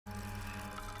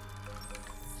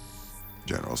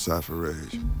General Cypher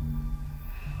Raige.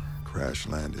 Crash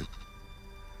landed.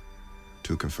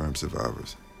 2 confirmed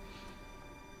survivors.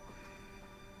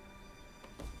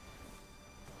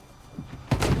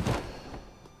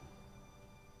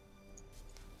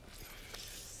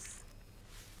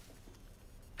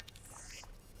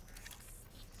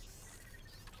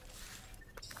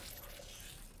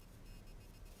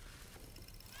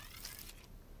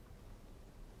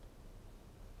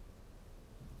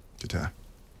 Kitai.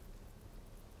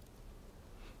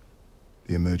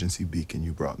 The emergency beacon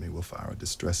you brought me will fire a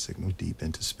distress signal deep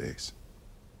into space,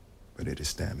 but it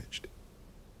is damaged.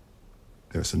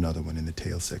 There's another one in the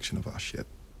tail section of our ship.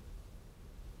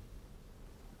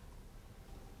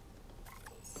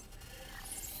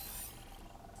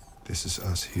 This is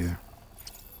us here.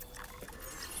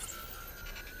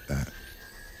 That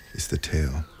is the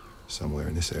tail, somewhere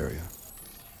in this area.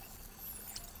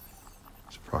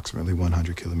 It's approximately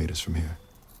 100 kilometers from here.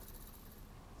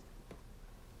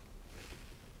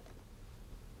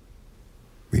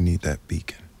 We need that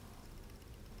beacon.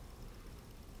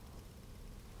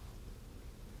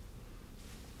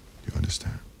 You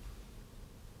understand?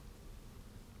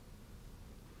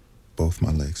 Both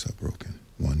my legs are broken,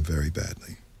 one very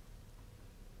badly.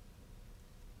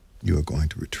 You are going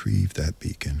to retrieve that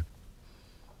beacon,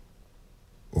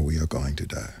 or we are going to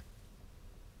die.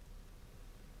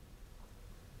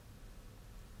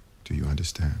 Do you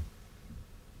understand?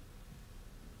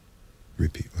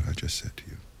 Repeat what I just said to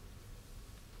you.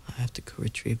 I have to go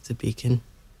retrieve the beacon,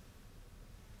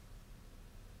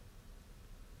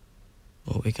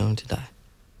 or we're going to die.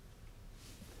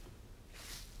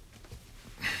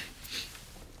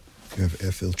 You have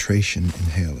air filtration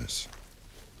inhalers.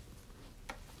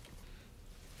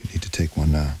 You need to take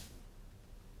one now.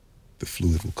 The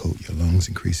fluid will coat your lungs,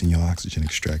 increasing your oxygen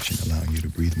extraction, allowing you to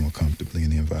breathe more comfortably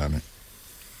in the environment.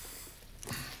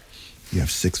 You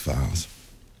have 6 vials.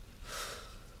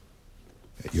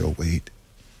 At your weight,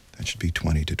 that should be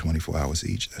 20 to 24 hours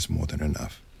each. That's more than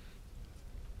enough.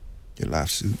 Your life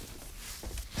suit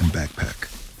and backpack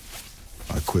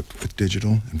are equipped with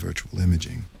digital and virtual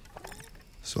imaging,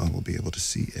 so I will be able to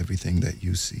see everything that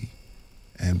you see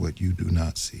and what you do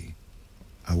not see.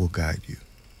 I will guide you.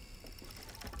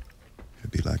 It'd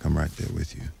be like I'm right there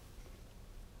with you.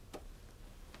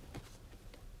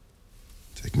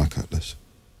 Take my cutlass.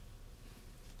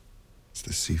 It's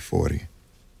the C40.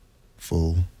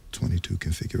 Full 22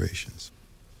 configurations.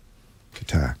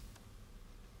 Kitai,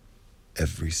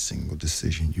 every single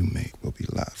decision you make will be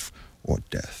life or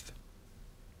death.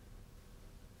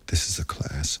 This is a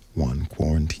Class 1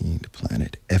 quarantined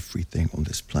planet. Everything on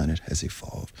this planet has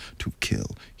evolved to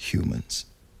kill humans.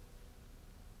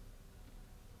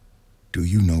 Do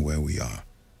you know where we are?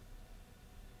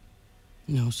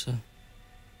 No, sir.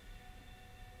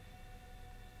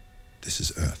 This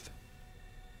is Earth.